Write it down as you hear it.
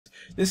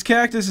This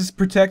cactus is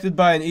protected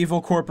by an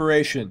evil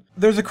corporation.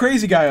 There's a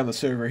crazy guy on the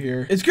server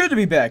here. It's good to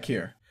be back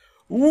here.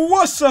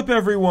 What's up,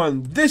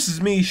 everyone? This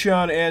is me,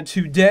 Sean, and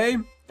today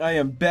I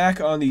am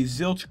back on the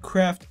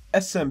Zilchcraft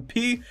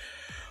SMP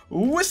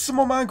with some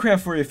more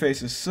Minecraft for your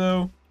faces.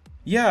 So,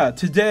 yeah,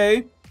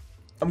 today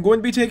I'm going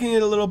to be taking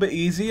it a little bit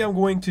easy. I'm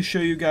going to show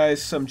you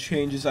guys some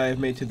changes I have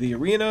made to the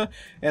arena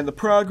and the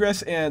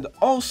progress, and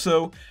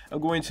also I'm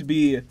going to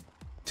be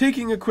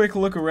taking a quick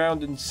look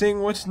around and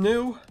seeing what's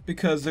new,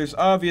 because there's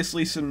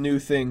obviously some new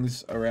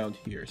things around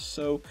here.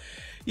 So,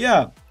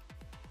 yeah.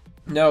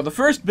 Now, the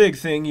first big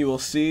thing you will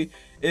see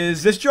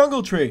is this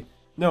jungle tree.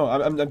 No,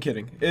 I'm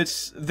kidding.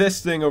 It's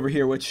this thing over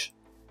here, which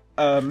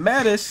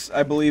Mattis,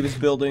 I believe, is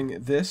building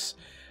this.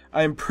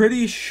 I'm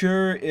pretty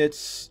sure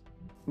it's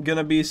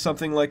gonna be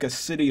something like a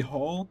city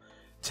hall,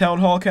 town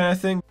hall kind of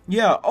thing.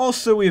 Yeah,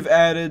 also we've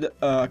added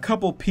a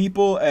couple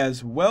people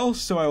as well,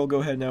 so I will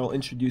go ahead and I will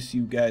introduce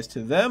you guys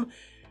to them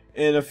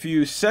in a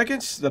few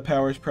seconds. The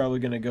power's probably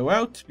gonna go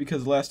out,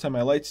 because last time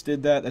my lights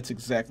did that, that's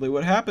exactly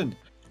what happened.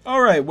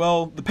 Alright,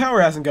 well, the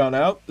power hasn't gone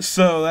out,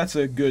 so that's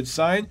a good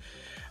sign.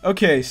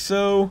 Okay,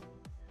 so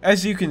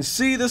as you can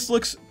see, this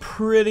looks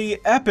pretty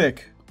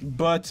epic,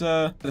 but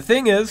the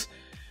thing is,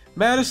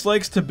 Mattis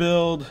likes to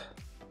build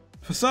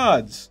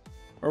facades,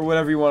 or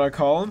whatever you want to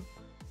call them.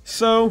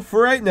 So,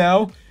 for right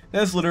now,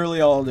 that's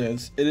literally all it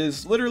is. It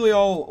is literally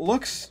all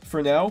looks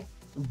for now,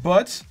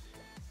 but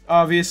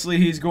obviously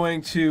he's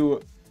going to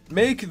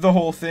make the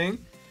whole thing,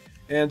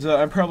 and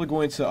I'm probably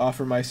going to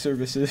offer my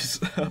services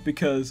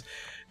because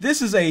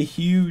this is a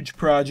huge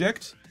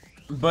project.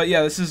 But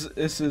yeah, this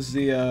is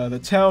the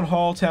town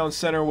hall, town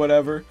center,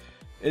 whatever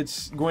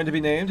it's going to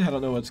be named. I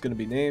don't know what it's going to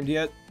be named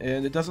yet,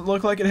 and it doesn't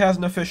look like it has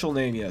an official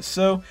name yet.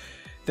 So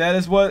that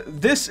is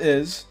what this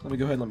is. Let me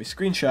go ahead and let me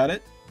screenshot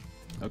it.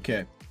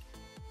 Okay.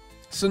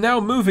 So now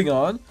moving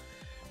on,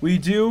 we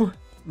do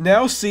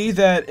now see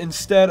that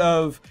instead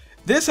of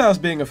this house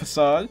being a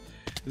facade,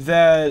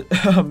 that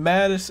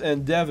Mattis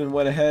and Devin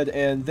went ahead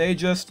and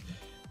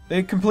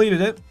they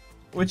completed it,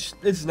 which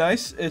is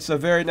nice. It's a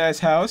very nice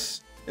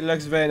house. It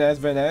looks very nice,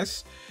 very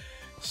nice.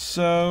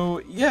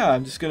 So yeah,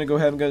 I'm just gonna go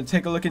ahead. I'm gonna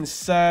take a look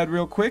inside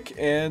real quick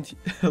and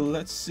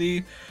let's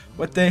see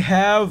what they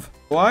have.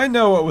 Well, I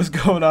know what was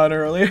going on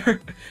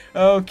earlier.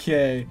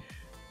 Okay,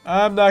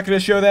 I'm not gonna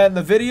show that in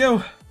the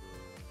video.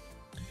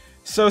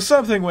 So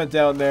something went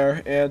down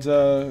there,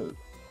 and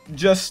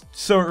just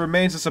so it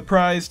remains a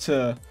surprise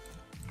to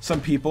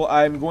some people,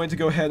 I'm going to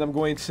go ahead and I'm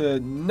going to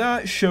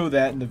not show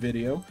that in the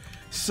video.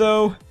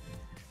 So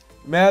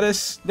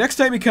Mattis, next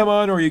time you come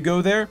on or you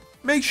go there,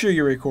 make sure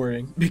you're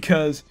recording,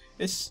 because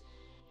it's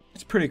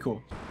pretty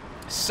cool.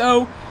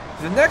 So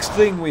the next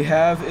thing we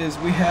have is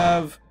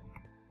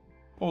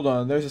hold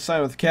on, there's a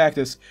sign with a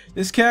cactus.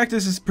 This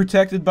cactus is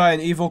protected by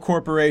an evil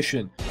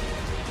corporation.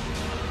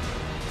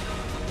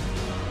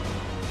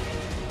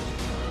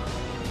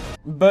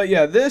 But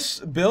yeah, this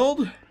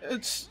build,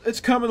 it's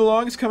coming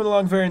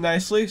along very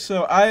nicely.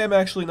 So I am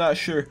actually not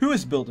sure who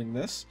is building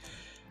this.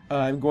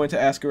 I'm going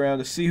to ask around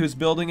to see who's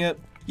building it.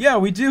 Yeah,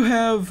 we do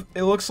have,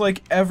 it looks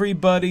like,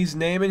 everybody's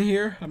name in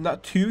here. I'm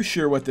not too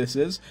sure what this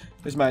is.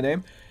 There's my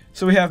name.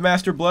 So we have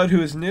Master Blood,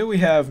 who is new. We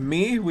have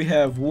me. We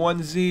have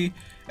Onsie,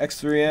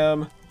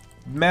 X3M,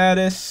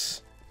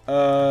 Mattis,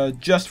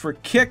 Just for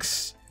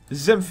Kicks,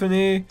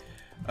 Xymphany,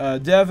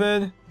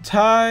 Devin,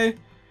 Ty,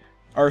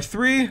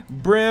 R3,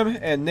 Brim,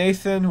 and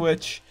Nathan,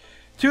 which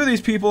two of these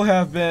people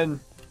have been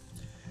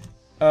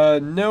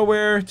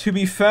nowhere to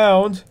be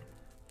found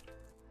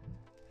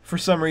for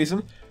some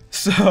reason.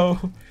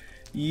 So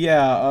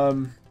yeah,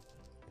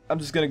 I'm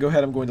just gonna go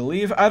ahead. I'm going to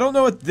leave. I don't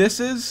know what this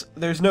is.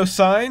 There's no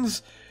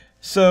signs.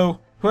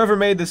 So whoever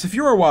made this, if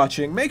you are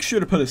watching, make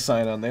sure to put a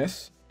sign on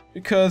this,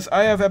 because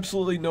I have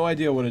absolutely no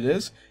idea what it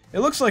is. It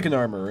looks like an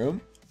armor room,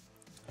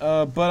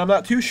 but I'm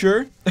not too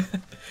sure.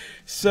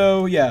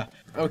 So yeah.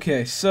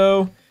 Okay,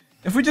 so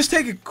if we just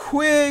take a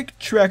quick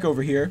trek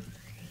over here,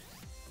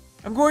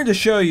 I'm going to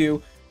show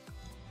you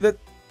that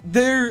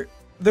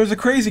there's a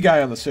crazy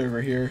guy on the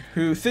server here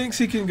who thinks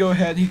he can go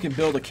ahead and he can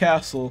build a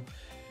castle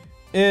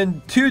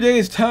in 2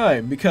 days'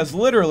 time, because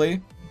literally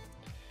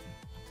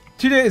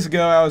 2 days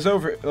ago I was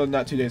over, well,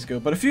 not 2 days ago,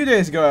 but a few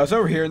days ago I was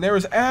over here and there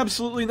was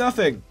absolutely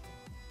nothing.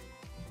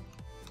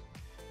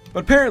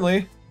 But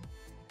apparently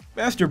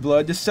Master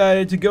Blood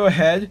decided to go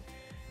ahead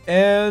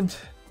and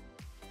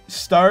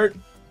start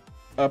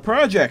a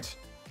project,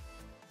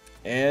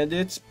 and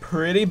it's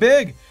pretty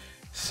big.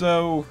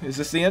 So is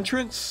this the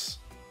entrance?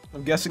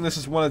 I'm guessing this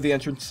is one of the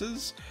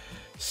entrances.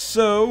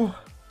 So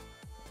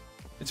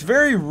it's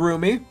very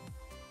roomy.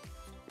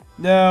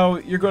 Now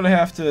you're going to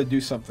have to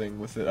do something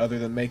with it other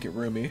than make it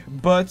roomy,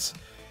 but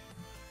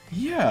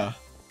yeah,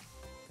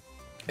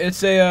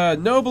 it's a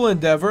noble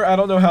endeavor. I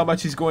don't know how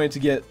much he's going to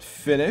get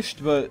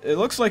finished, but it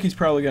looks like he's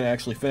probably going to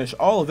actually finish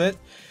all of it,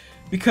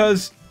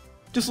 because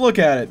just look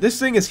at it. This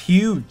thing is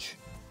huge.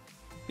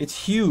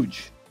 It's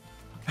huge.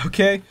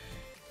 Okay?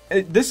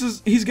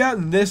 He's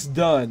gotten this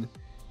done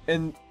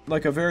in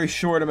like a very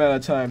short amount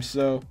of time,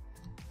 so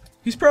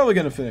he's probably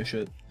going to finish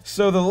it.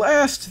 So the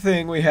last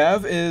thing we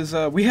have is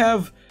we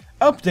have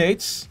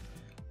updates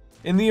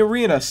in the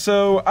arena.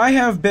 So I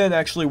have been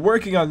actually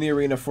working on the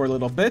arena for a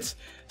little bit.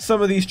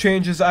 Some of these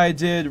changes I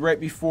did right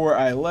before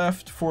I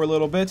left for a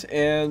little bit,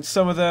 and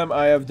some of them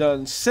I have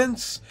done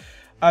since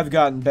I've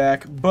gotten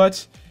back,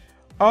 but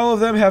all of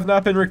them have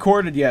not been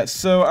recorded yet.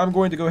 So I'm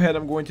going to go ahead,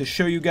 I'm going to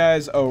show you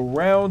guys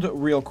around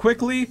real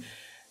quickly.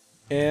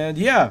 And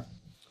yeah,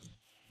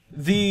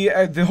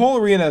 the whole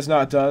arena is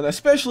not done,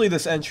 especially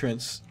this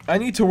entrance. I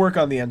need to work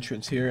on the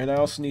entrance here, and I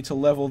also need to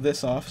level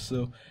this off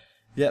so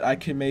that I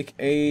can make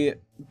a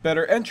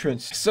better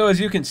entrance. So as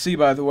you can see,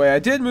 by the way, I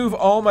did move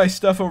all my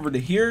stuff over to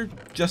here,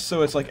 just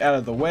so it's like out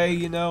of the way,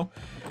 you know.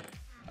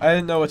 I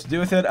didn't know what to do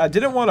with it. I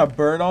didn't want to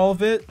burn all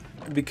of it,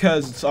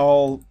 because it's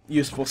all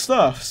useful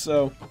stuff,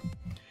 so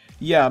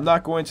yeah, I'm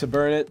not going to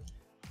burn it.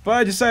 But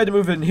I decided to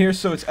move it in here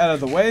so it's out of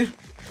the way.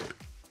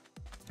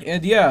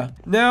 And yeah,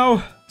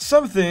 now,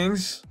 some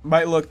things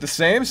might look the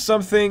same,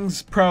 some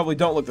things probably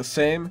don't look the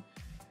same.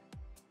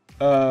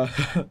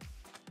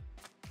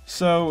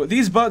 So,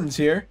 these buttons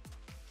here,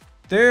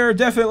 they're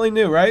definitely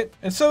new, right?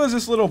 And so is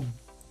this little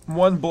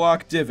one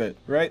block divot,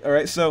 right?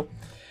 Alright, so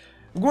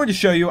I'm going to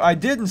show you. I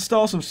did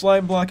install some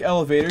slime block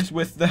elevators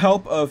with the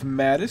help of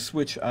Mattis,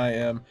 which I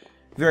am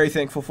very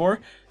thankful for.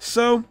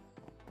 So,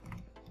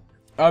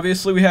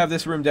 obviously we have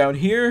this room down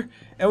here,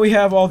 and we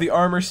have all the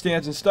armor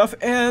stands and stuff,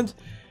 and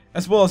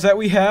as well as that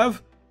we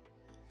have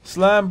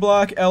slime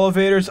block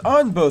elevators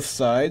on both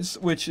sides,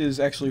 which is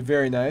actually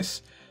very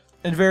nice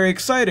and very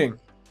exciting.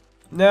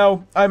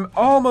 Now, I'm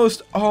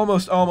almost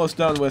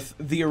done with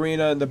the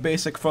arena and the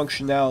basic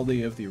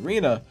functionality of the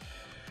arena,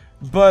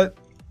 but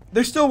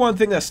there's still one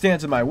thing that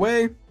stands in my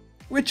way,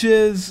 which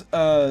is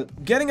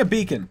getting a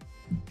beacon.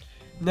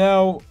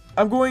 Now,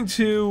 I'm going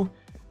to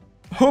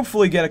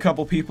hopefully get a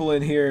couple people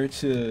in here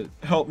to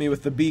help me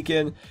with the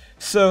beacon,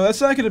 so that's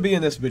not going to be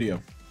in this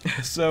video.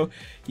 So,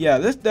 yeah,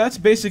 that's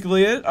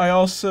basically it. I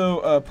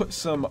also put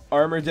some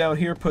armor down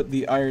here, put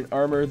the iron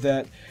armor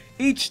that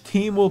each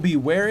team will be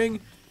wearing.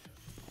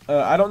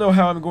 I don't know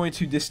how I'm going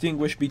to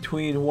distinguish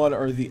between one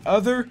or the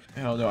other.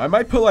 I don't know. I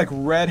might put like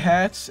red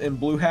hats and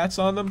blue hats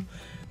on them,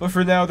 but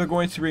for now they're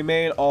going to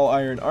remain all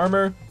iron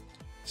armor.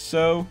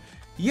 So,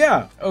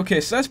 yeah.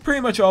 Okay, so that's pretty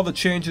much all the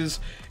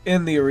changes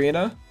in the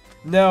arena.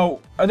 Now,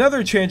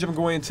 another change I'm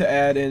going to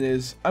add in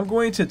is I'm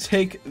going to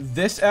take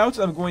this out.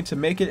 I'm going to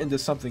make it into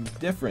something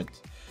different.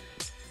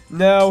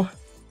 Now,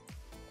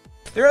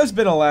 there has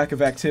been a lack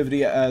of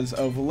activity as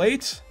of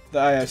late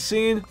that I have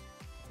seen.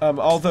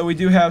 Although we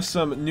do have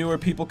some newer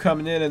people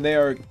coming in and they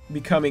are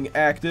becoming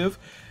active.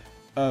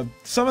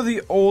 Some of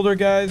the older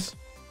guys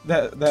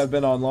that have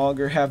been on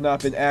longer have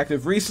not been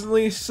active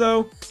recently.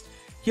 So,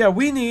 yeah,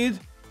 we need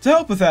to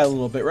help with that a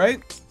little bit,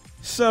 right?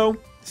 So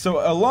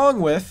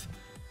along with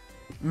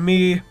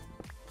me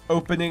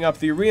opening up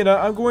the arena,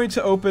 I'm going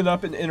to open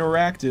up an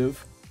interactive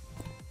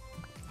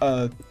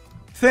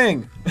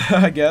thing,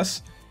 I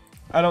guess.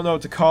 I don't know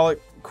what to call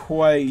it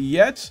quite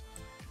yet,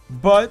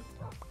 but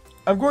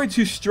I'm going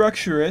to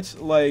structure it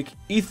like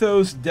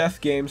Ethos Death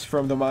Games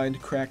from the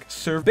Minecraft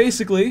server.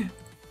 Basically,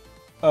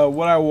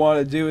 what I want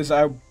to do is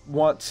I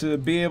want to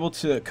be able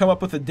to come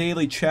up with a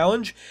daily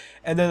challenge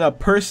and then a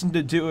person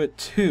to do it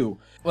too.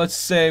 Let's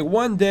say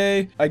one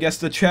day, I guess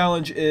the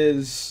challenge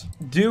is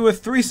do a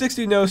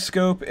 360 no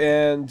scope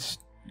and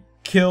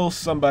kill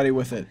somebody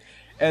with it.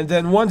 And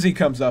then Onsie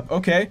comes up.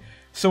 Okay,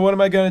 so what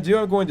am I going to do?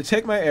 I'm going to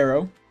take my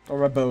arrow, or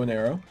my bow and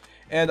arrow,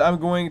 and I'm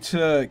going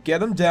to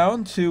get him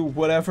down to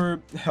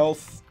whatever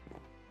health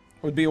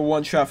would be a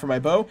one shot for my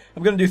bow.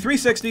 I'm going to do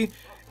 360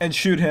 and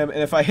shoot him, and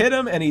if I hit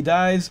him and he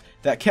dies,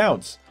 that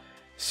counts.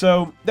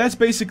 So that's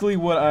basically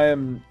what I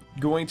am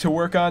going to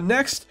work on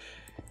next.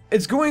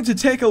 It's going to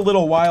take a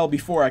little while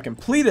before I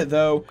complete it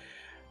though,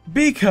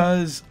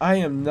 because I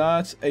am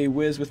not a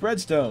whiz with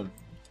redstone,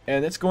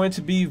 and it's going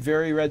to be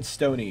very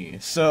redstone-y.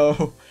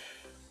 So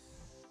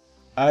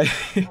I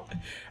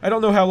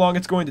don't know how long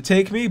it's going to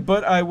take me,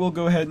 but I will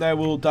go ahead and I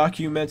will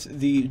document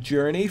the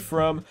journey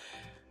from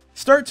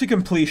start to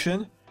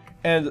completion,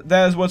 and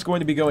that is what's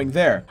going to be going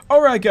there.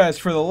 Alright guys,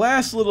 for the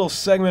last little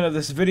segment of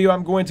this video,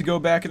 I'm going to go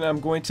back and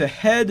I'm going to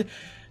head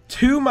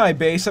to my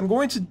base. I'm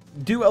going to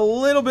do a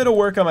little bit of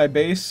work on my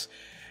base,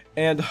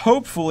 and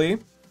hopefully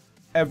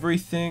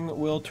everything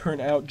will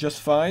turn out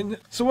just fine.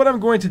 So what I'm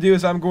going to do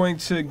is I'm going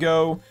to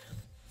go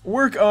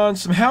work on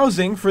some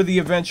housing for the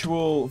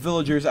eventual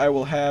villagers I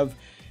will have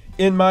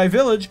in my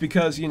village,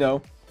 because, you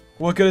know,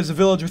 what good is a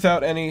village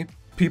without any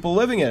people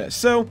living in it?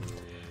 So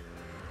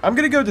I'm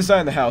gonna go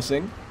design the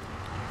housing,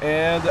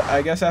 and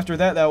I guess after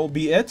that, that will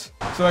be it.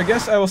 So I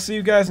guess I will see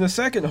you guys in a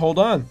second. Hold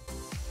on.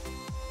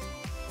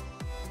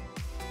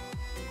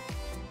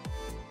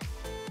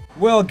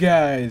 Well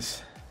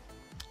guys,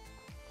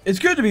 it's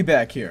good to be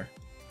back here.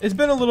 It's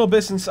been a little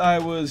bit since I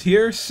was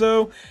here,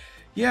 so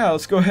yeah,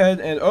 let's go ahead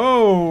and,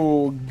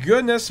 oh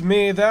goodness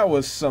me, that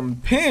was some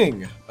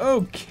ping.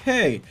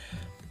 Okay,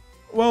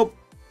 well,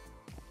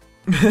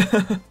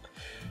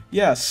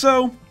 yeah,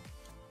 so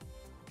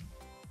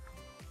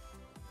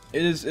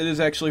it is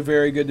actually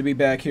very good to be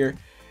back here.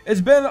 It's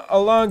been a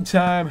long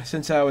time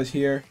since I was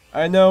here.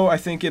 I know, I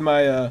think in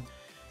my, the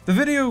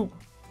video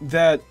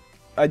that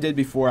I did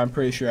before, I'm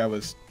pretty sure I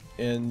was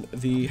in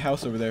the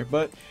house over there.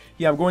 But,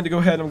 yeah, I'm going to go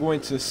ahead and I'm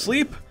going to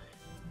sleep.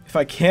 If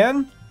I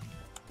can.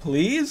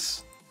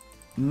 Please?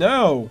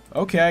 No.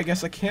 Okay, I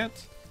guess I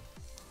can't.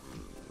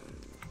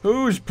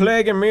 Who's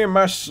plaguing me in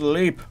my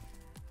sleep?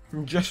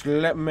 Just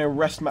let me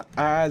rest my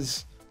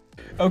eyes.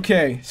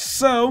 Okay,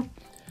 so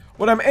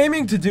what I'm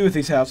aiming to do with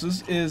these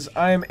houses is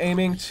I am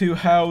aiming to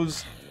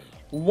house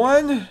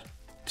 1,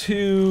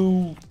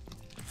 2,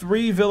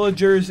 3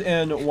 villagers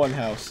in one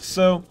house.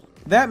 So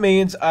that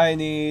means I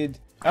need...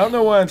 I don't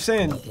know why I'm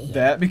saying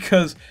that,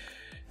 because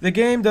the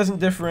game doesn't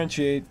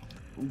differentiate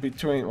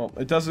between... Well,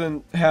 it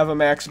doesn't have a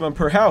maximum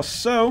per house,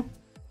 so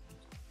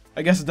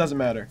I guess it doesn't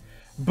matter.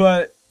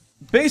 But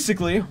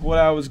basically, what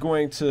I was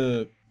going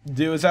to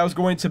do is I was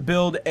going to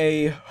build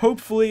a,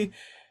 hopefully,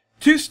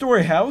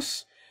 2-story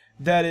house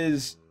that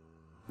is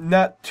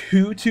not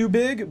too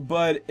big,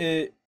 but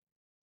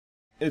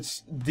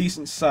it's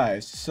decent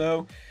sized.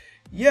 So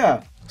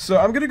yeah, so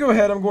I'm gonna go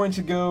ahead, I'm going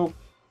to go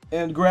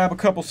and grab a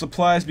couple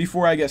supplies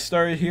before I get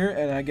started here,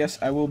 and I guess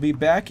I will be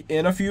back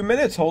in a few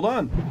minutes. Hold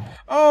on.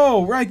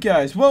 Oh, right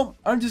guys, well,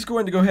 I'm just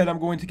going to go ahead, I'm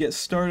going to get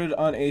started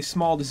on a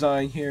small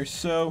design here.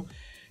 So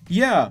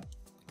yeah,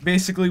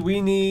 basically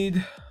we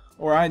need,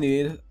 or I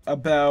need,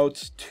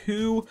 about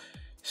 2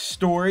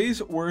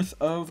 stories worth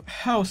of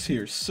house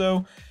here.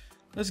 So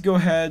let's go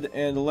ahead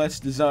and let's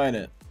design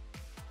it.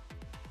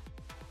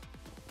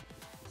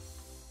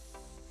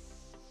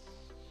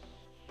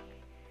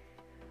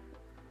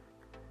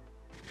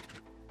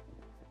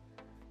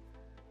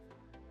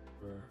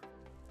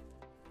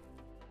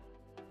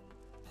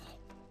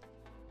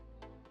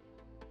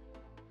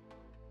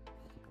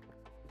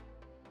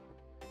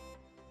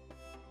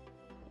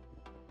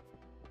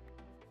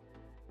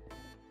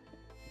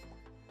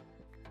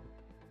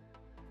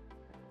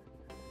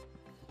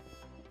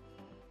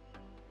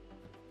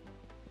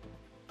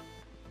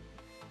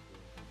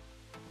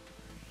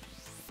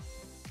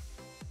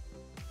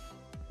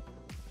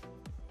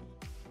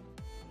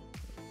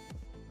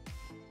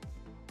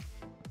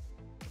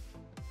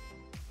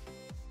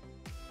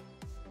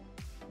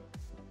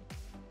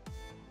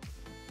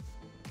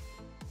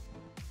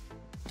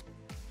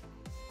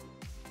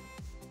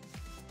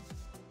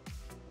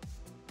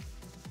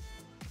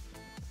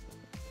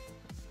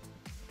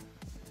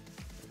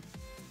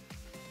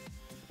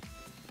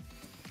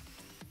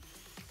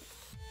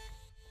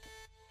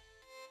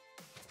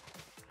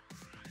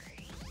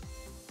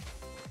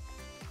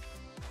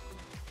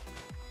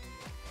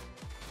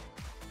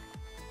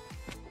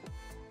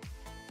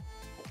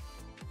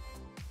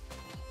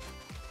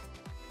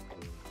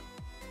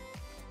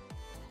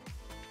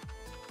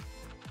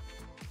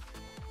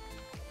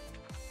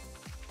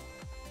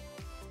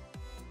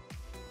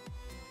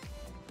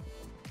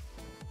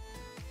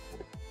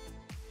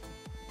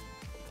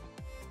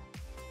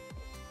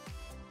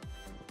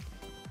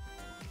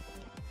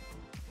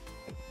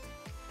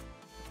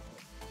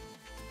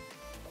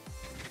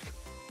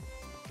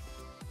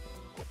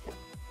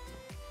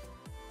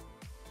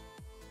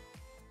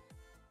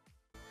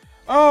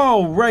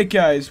 Alright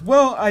guys,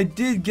 well, I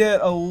did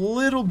get a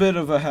little bit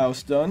of a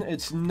house done.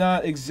 It's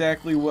not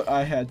exactly what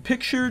I had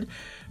pictured,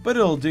 but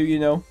it'll do, you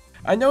know.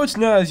 I know it's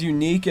not as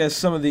unique as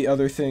some of the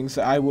other things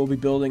that I will be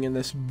building in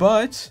this,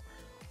 but,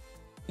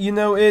 you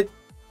know, it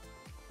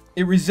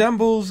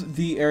resembles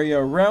the area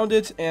around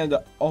it, and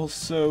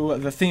also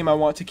the theme I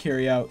want to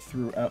carry out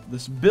throughout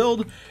this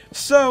build.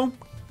 So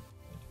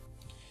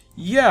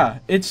yeah,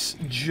 it's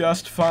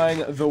just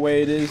fine the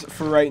way it is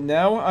for right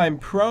now. I'm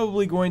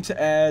probably going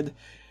to add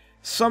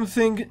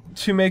something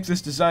to make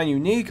this design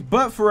unique,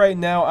 but for right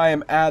now I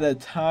am out of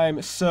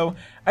time, so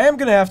I am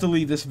gonna have to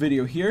leave this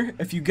video here.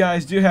 If you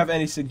guys do have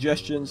any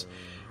suggestions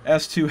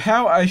as to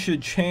how I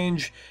should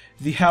change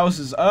the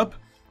houses up,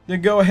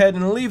 then go ahead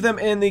and leave them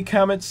in the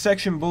comments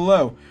section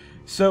below.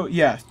 So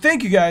yeah,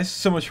 thank you guys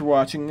so much for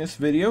watching this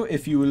video.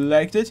 If you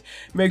liked it,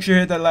 make sure to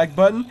hit that like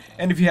button,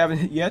 and if you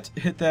haven't yet,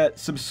 hit that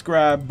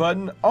subscribe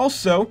button.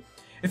 Also,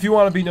 if you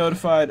want to be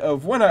notified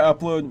of when I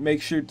upload,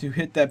 make sure to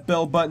hit that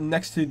bell button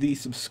next to the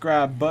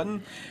subscribe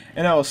button,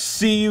 and I will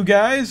see you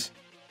guys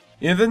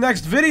in the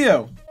next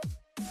video.